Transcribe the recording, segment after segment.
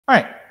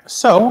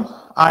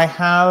so I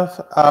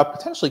have a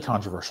potentially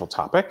controversial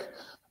topic.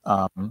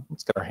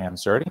 Let's get our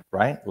hands dirty,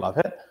 right? Love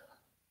it.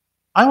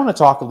 I want to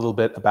talk a little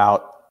bit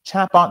about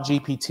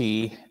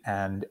ChatBotGPT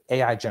and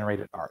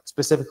AI-generated art,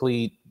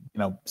 specifically,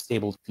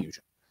 Stable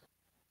Diffusion.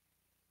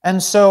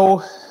 And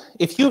so,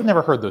 if you've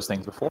never heard those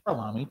things before,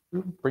 allow me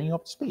to bring you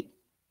up to speed.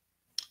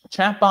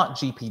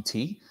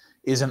 ChatBotGPT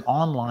is an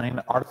online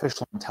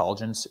artificial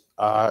intelligence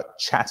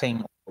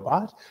chatting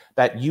robot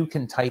that you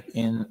can type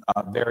in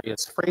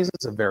various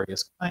phrases of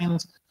various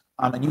kinds,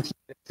 and you can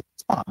get it to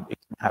respond.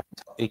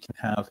 It can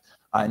have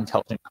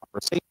intelligent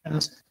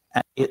conversations,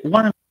 and it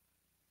learns.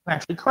 It can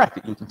actually correct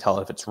it. You can tell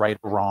if it's right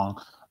or wrong,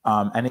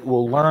 and it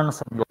will learn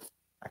from your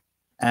feedback,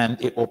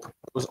 and it will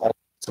propose all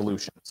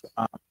solutions.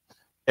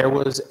 There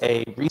was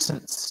a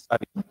recent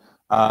study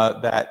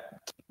that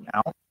came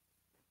out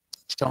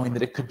showing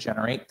that it could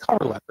generate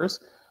cover letters.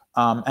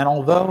 And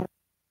although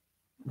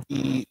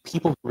the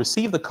people who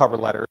received the cover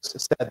letters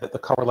said that the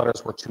cover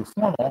letters were too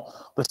formal,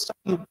 the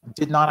study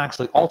did not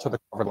actually alter the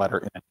cover letter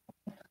in any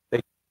way.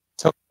 They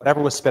took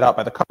whatever was spit out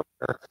by the cover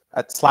letter,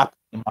 slapped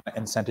the name on it,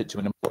 and sent it to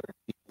an employer to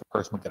see if the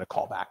person would get a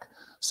call back.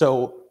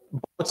 So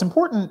what's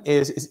important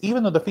is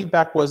even though the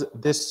feedback was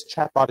this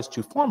chatbot is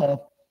too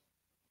formal,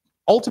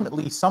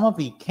 ultimately some of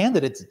the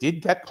candidates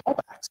did get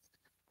callbacks.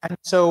 And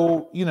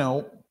so,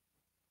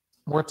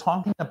 we're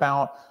talking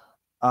about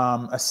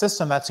a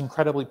system that's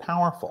incredibly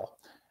powerful.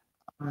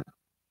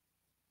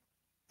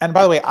 And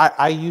by the way,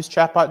 I use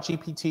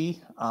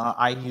ChatBotGPT.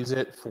 I use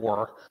it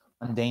for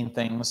mundane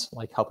things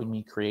like helping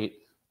me create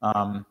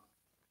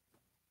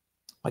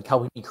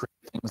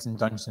things in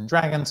Dungeons and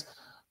Dragons.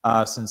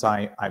 Since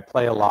I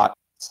play a lot,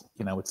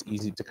 it's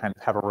easy to kind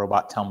of have a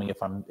robot tell me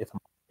if I'm on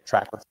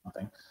track with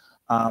something.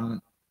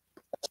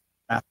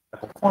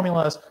 Mathematical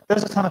formulas.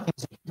 There's a ton of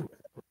things you can do with it.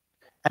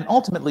 And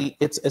ultimately,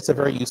 it's a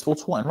very useful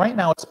tool. And right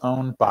now, it's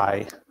owned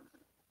by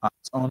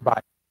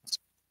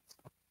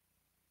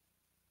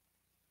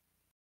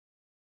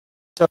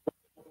So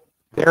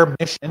their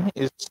mission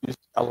is to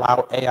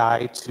allow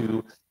AI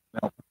to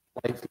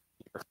life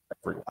for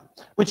everyone,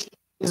 which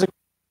is a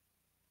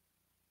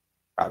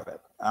proud of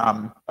it.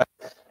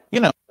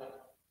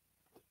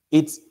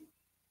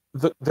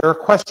 But there are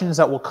questions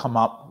that will come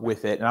up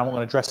with it, and I want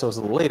to address those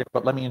a little later.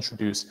 But let me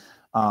introduce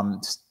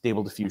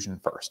Stable Diffusion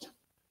first.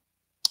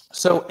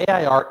 So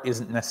AI art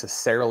isn't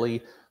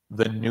necessarily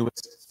the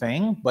newest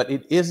thing, but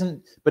it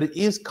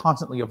is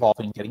constantly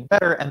evolving, getting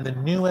better. And the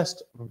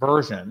newest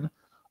version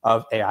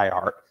of AI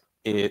art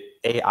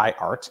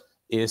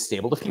is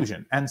Stable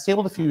Diffusion. And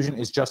Stable Diffusion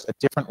is just a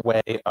different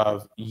way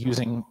of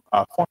using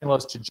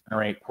formulas to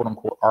generate quote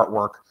unquote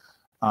artwork.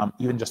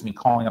 Even just me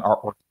calling it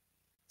artwork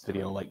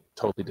video, like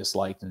totally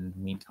disliked and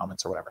mean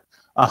comments or whatever.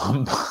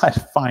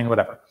 But fine,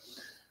 whatever.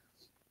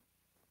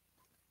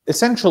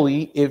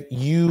 Essentially, if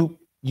you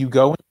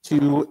go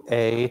into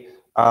a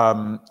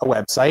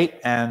website,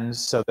 and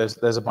so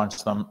there's a bunch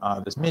of them.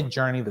 There's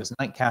Midjourney, there's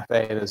Night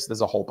Cafe, there's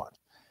a whole bunch.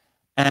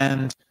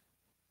 And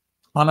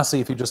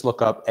honestly, if you just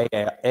look up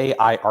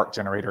AI art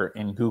generator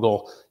in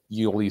Google,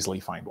 you'll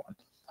easily find one.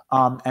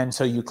 And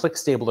so you click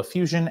Stable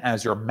Diffusion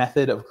as your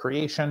method of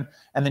creation,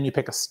 and then you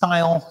pick a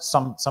style.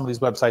 Some of these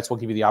websites will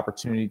give you the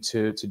opportunity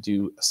to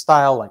do a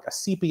style, like a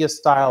sepia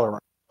style, or a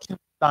cute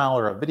style,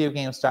 or a video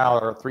game style,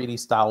 or a 3D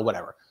style,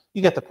 whatever.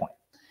 You get the point.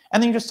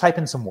 And then you just type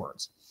in some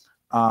words.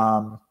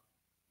 Rabbit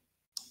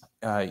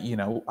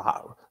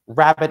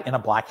in a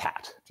black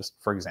hat, just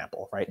for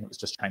example, right? And it was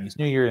just Chinese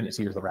New Year, and it's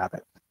Here's the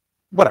Rabbit.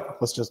 Whatever,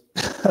 let's just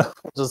we'll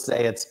just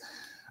say it's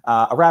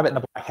a rabbit in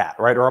a black hat,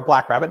 right? Or a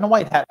black rabbit in a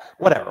white hat,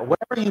 whatever.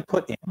 Whatever you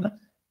put in,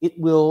 it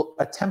will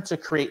attempt to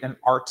create an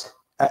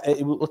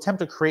it will attempt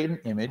to create an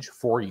image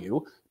for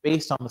you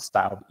based on the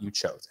style that you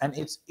chose. And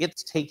it's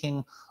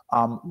taking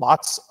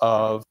lots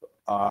of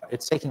art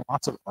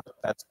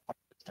that's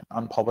published and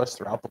unpublished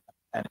throughout the web,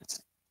 and it's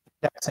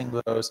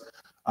indexing those,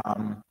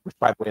 which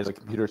by the way is a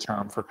computer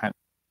term for kind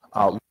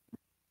of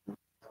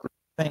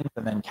things,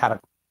 and then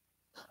category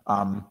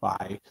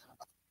by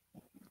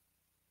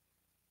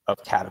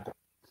of category.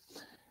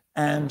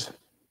 And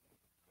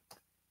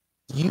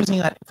using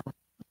that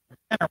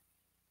information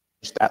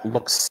that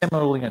looks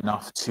similarly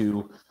enough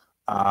to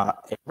a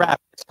rabbit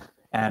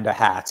and a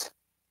hat,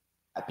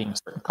 that being a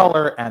certain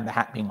color and the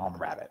hat being on the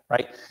rabbit,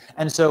 right?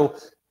 And so,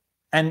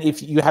 and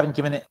if you haven't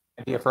given it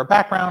an idea for a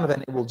background,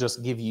 then it will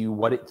just give you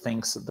what it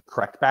thinks the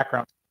correct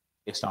background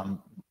based on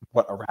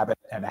what a rabbit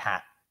and a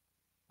hat,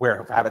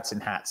 where rabbits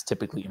and hats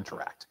typically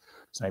interact.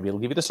 So maybe it'll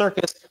give you the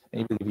circus,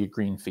 maybe it'll give you a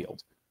green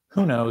field.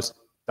 Who knows?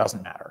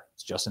 Doesn't matter.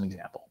 It's just an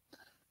example.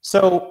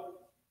 So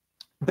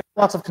there's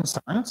lots of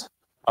concerns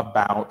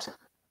about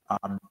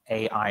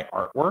AI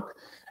artwork,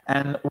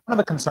 and one of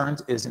the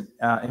concerns is in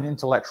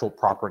intellectual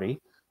property.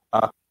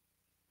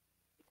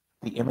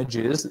 The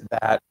images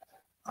that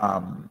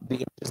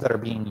are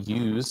being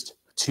used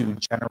to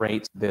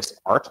generate this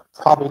art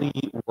probably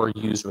were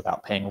used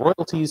without paying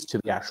royalties to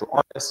the actual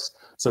artists,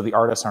 so the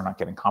artists are not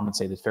getting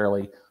compensated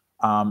fairly.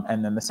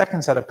 And then the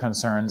second set of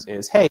concerns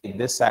is, hey,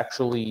 this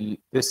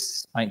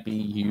might be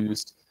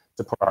used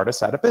to put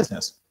artists out of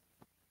business.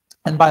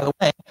 And by the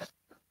way,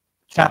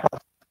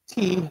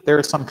 ChatBotGPT, there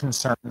are some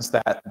concerns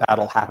that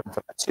that'll happen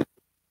for that too.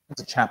 What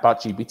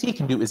ChatBotGPT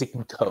can do is it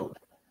can code.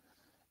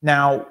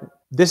 Now,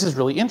 this is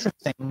really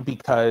interesting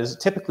because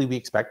typically we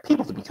expect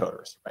people to be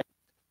coders, right?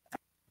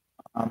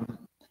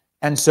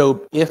 And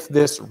so if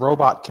this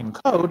robot can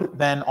code,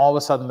 then all of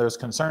a sudden there's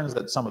concerns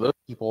that some of those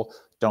people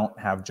don't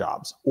have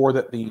jobs, or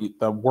that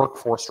the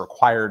workforce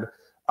required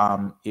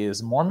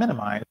is more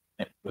minimized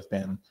than it would have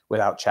been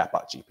without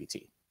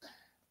ChatBotGPT.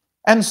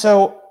 And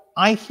so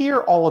I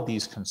hear all of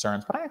these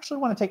concerns, but I actually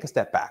want to take a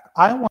step back.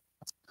 I want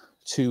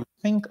to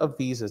think of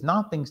these as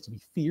not things to be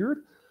feared,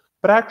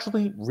 but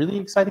actually really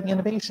exciting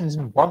innovations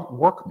in what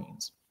work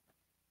means.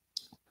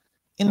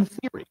 In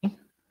theory,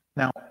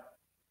 now,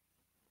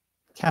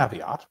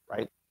 caveat,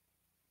 right?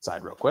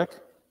 Side real quick,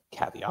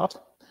 caveat.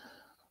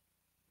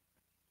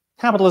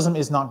 Capitalism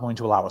is not going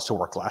to allow us to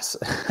work less.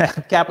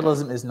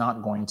 Capitalism is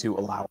not going to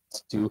allow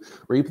us to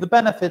reap the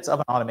benefits of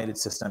an automated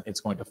system.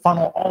 It's going to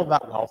funnel all of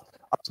that wealth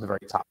up to the very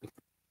top.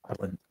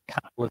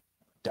 Capitalism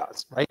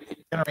does, right?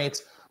 It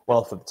generates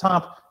wealth at the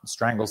top and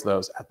strangles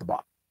those at the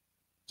bottom.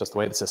 Just the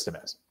way the system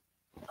is.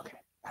 Okay,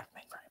 back to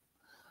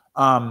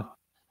mainframe.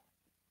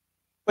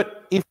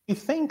 But if you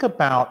think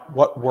about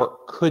what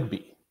work could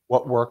be,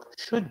 what work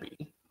should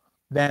be,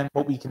 then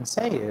what we can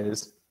say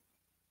is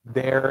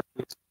there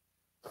is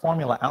a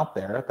formula out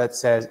there that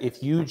says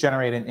if you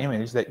generate an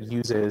image that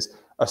uses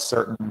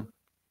certain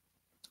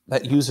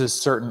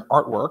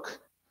artwork,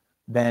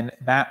 then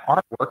that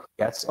artwork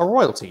gets a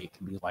royalty. It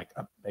can be like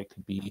it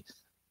could be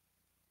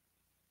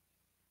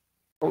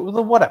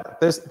whatever.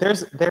 There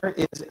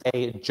is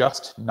a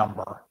just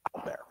number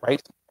out there,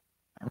 right?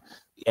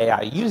 The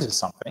AI uses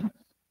something,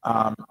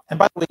 and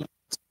by the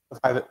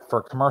way,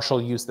 for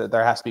commercial use that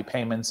there has to be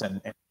payments, and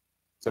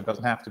so it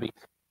doesn't have to be.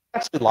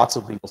 Actually, lots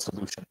of legal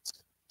solutions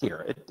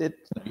here.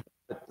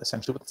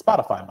 Essentially with the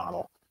Spotify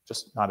model,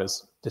 just not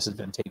as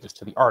disadvantageous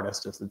to the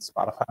artist as the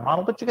Spotify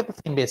model, but you get the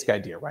same basic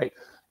idea, right?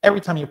 Every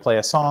time you play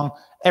a song,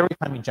 every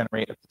time you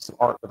generate a piece of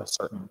art with a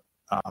certain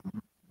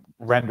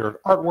rendered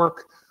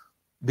artwork,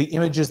 the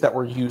images that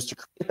were used to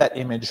create that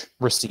image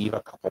receive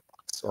a couple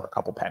bucks or a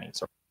couple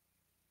pennies.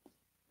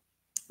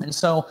 And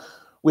so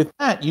with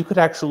that, you could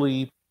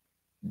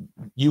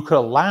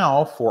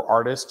allow for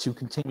artists to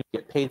continue to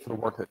get paid for the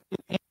work that they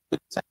do, and you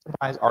could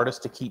incentivize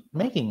artists to keep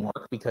making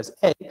work because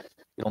A,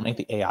 it'll make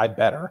the AI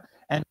better,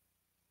 and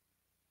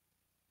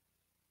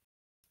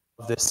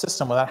this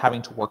system without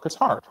having to work as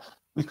hard.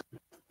 We could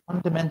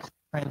fundamentally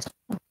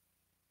transform.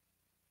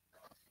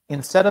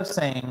 Instead of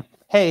saying,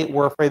 hey,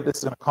 we're afraid this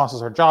is going to cost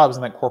us our jobs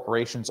and that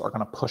corporations are going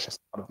to push us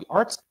out of the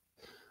arts,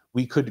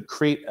 we could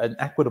create an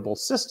equitable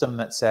system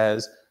that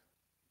says,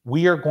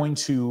 we are going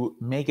to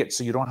make it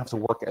so you don't have to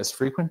work as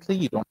frequently.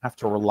 You don't have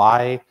to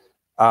rely,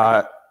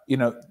 you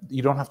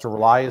don't have to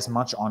rely as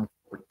much on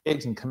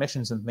gigs and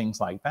commissions and things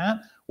like that.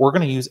 We're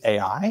going to use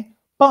AI,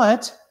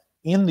 but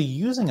in the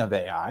using of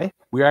AI,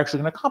 we're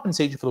actually going to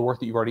compensate you for the work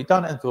that you've already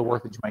done and for the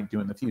work that you might do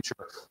in the future,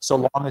 so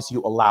long as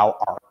you allow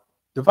our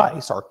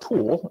device, our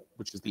tool,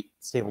 which is the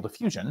Stable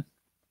Diffusion,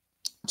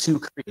 to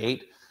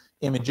create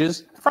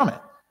images from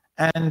it.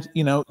 And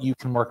you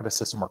can work at a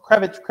system where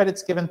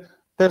credit's given.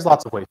 There's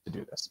lots of ways to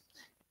do this.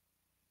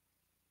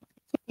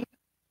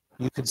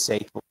 You could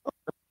say,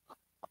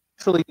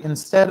 actually,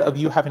 instead of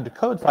you having to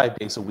code 5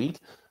 days a week,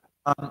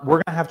 we're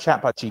going to have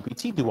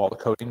ChatBotGPT do all the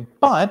coding,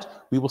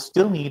 but we will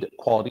still need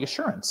quality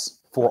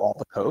assurance for all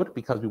the code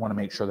because we want to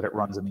make sure that it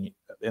runs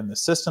in the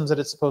systems that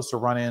it's supposed to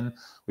run in.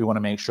 We want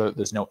to make sure that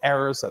there's no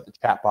errors that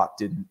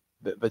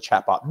the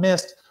chatbot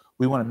missed.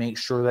 We want to make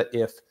sure that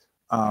if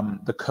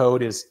the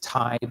code is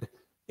tying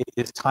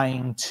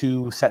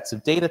two sets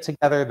of data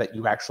together, that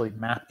you actually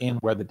map in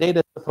where the data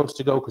is supposed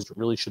to go, because you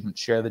really shouldn't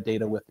share the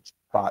data with the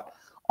chatbot.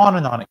 On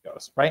and on it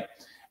goes, right?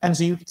 And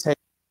so you could say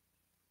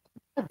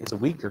 5 days a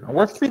week, you're going to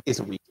work 3 days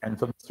a week, and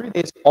for the 3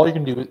 days, all you're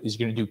going to do is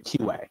you're going to do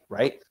QA,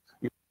 right?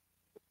 You're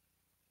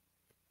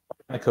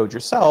going to code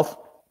yourself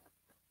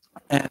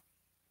and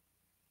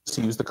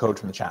to use the code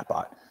from the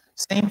chatbot.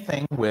 Same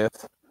thing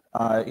with,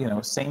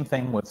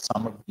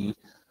 some of the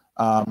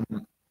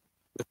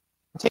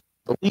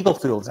the legal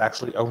field is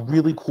actually a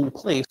really cool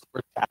place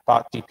where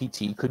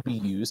ChatBotGPT could be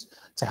used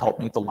to help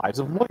make the lives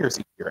of lawyers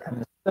easier. And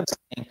instead of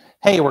saying,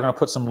 hey, we're going to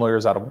put some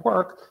lawyers out of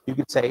work, you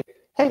could say,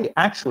 hey,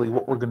 actually,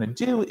 what we're going to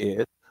do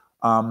is,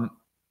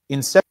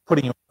 instead of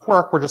putting you at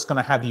work, we're just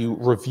going to have you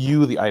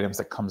review the items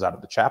that comes out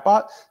of the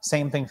chatbot.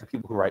 Same thing for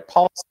people who write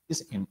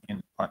policies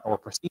or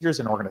procedures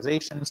in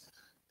organizations.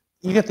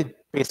 You get the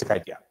basic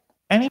idea.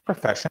 Any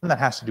profession that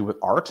has to do with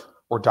art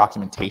or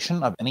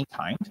documentation of any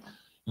kind,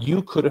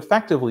 you could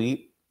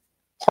effectively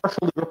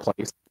partially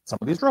replace some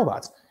of these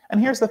robots.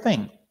 And here's the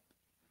thing.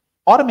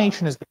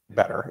 Automation is getting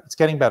better. It's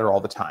getting better all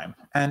the time.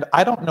 And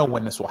I don't know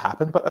when this will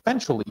happen, but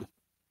eventually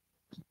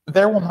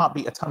there will not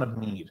be a ton of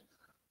need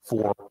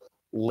for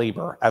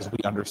labor as we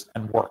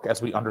understand work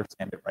as we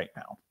understand it right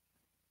now.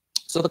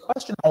 So the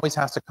question always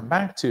has to come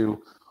back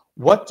to,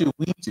 what do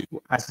we do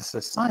as a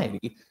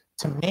society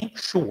to make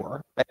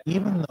sure that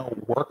even though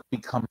work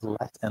becomes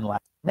less and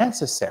less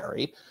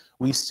necessary,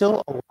 we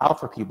still allow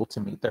for people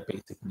to meet their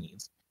basic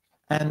needs.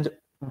 And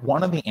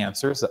one of the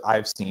answers that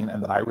I've seen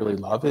and that I really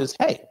love is,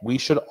 hey, we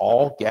should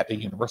all get a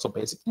universal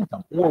basic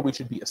income, or we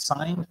should be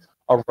assigned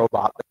a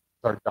robot that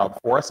does our job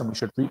for us, and we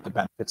should reap the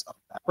benefits of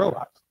that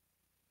robot.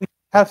 We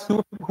have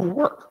fewer people who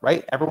work,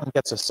 right? Everyone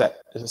gets a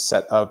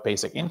set of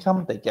basic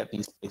income. They get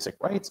these basic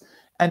rights.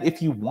 And if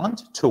you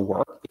want to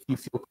work, if you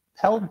feel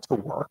compelled to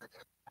work,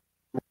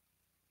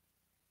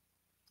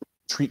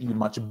 treat you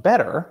much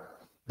better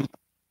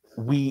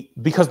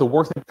because the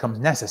work then becomes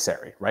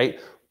necessary, right?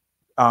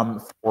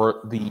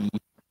 For the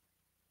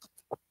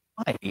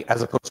society,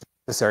 as opposed to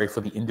necessary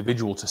for the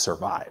individual to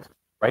survive,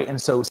 right?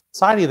 And so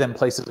society then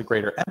places a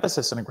greater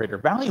emphasis and a greater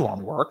value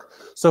on work.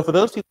 So for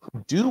those people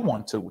who do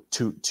want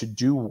to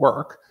do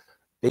work,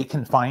 they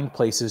can find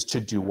places to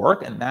do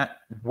work, and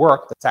that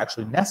work that's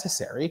actually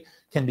necessary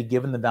can be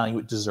given the value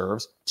it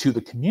deserves to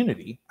the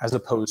community, as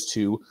opposed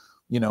to,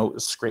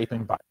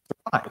 scraping by to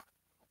survive.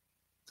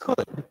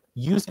 Could,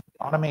 using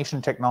the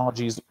automation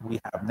technologies we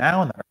have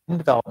now and that are in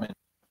development,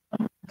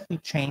 fundamentally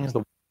change the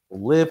way we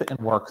live and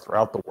work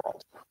throughout the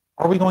world.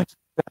 Are we going to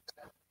do that?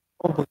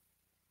 Probably.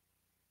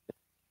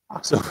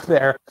 Box over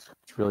there,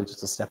 it's really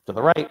just a step to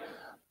the right.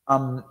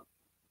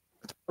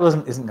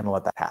 Capitalism isn't going to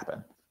let that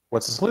happen.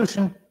 What's the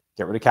solution?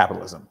 Get rid of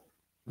capitalism.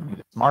 You need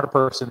a smarter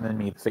person than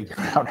me to figure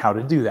out how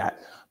to do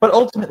that. But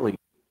ultimately,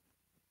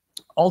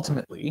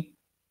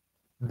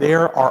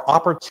 there are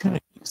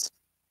opportunities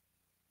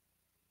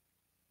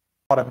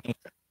automation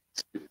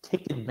to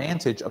take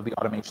advantage of the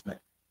automation that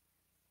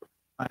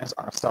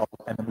ourselves,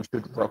 and then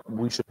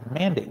we should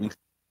mandate, we should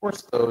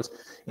force those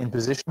in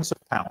positions of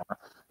power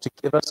to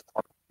give us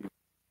our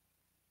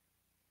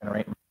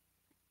generate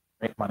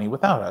money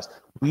without us.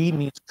 We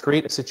need to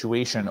create a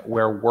situation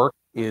where work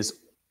is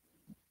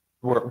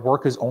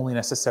only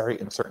necessary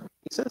in certain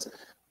cases.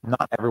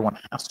 Not everyone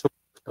has to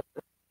work,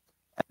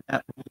 and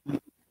that we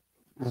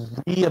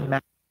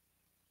reimagine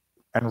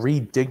and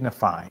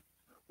redignify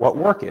what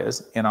work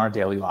is in our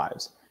daily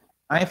lives.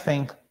 I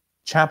think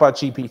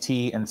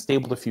ChatBotGPT and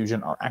Stable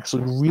Diffusion are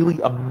actually really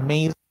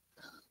amazing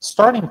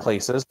starting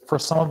places for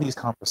some of these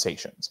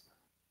conversations.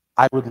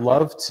 I would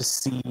love to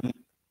see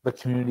the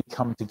community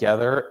come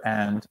together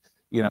and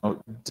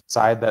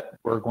decide that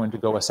we're going to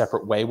go a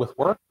separate way with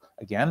work.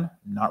 Again,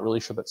 not really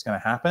sure that's going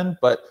to happen,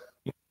 but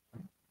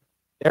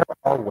there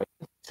are ways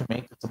to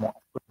make this a more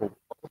equitable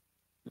world,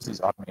 use these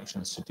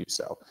automations to do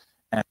so.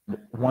 And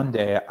one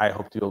day, I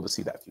hope to be able to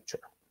see that future.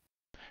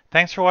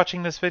 Thanks for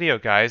watching this video,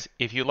 guys.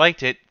 If you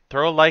liked it,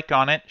 throw a like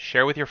on it,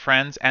 share with your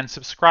friends, and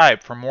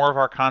subscribe for more of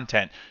our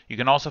content. You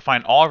can also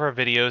find all of our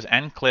videos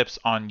and clips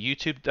on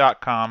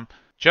youtube.com.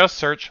 Just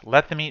search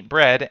Let Them Eat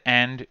Bread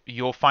and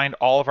you'll find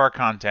all of our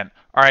content.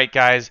 Alright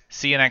guys,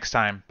 see you next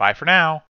time. Bye for now.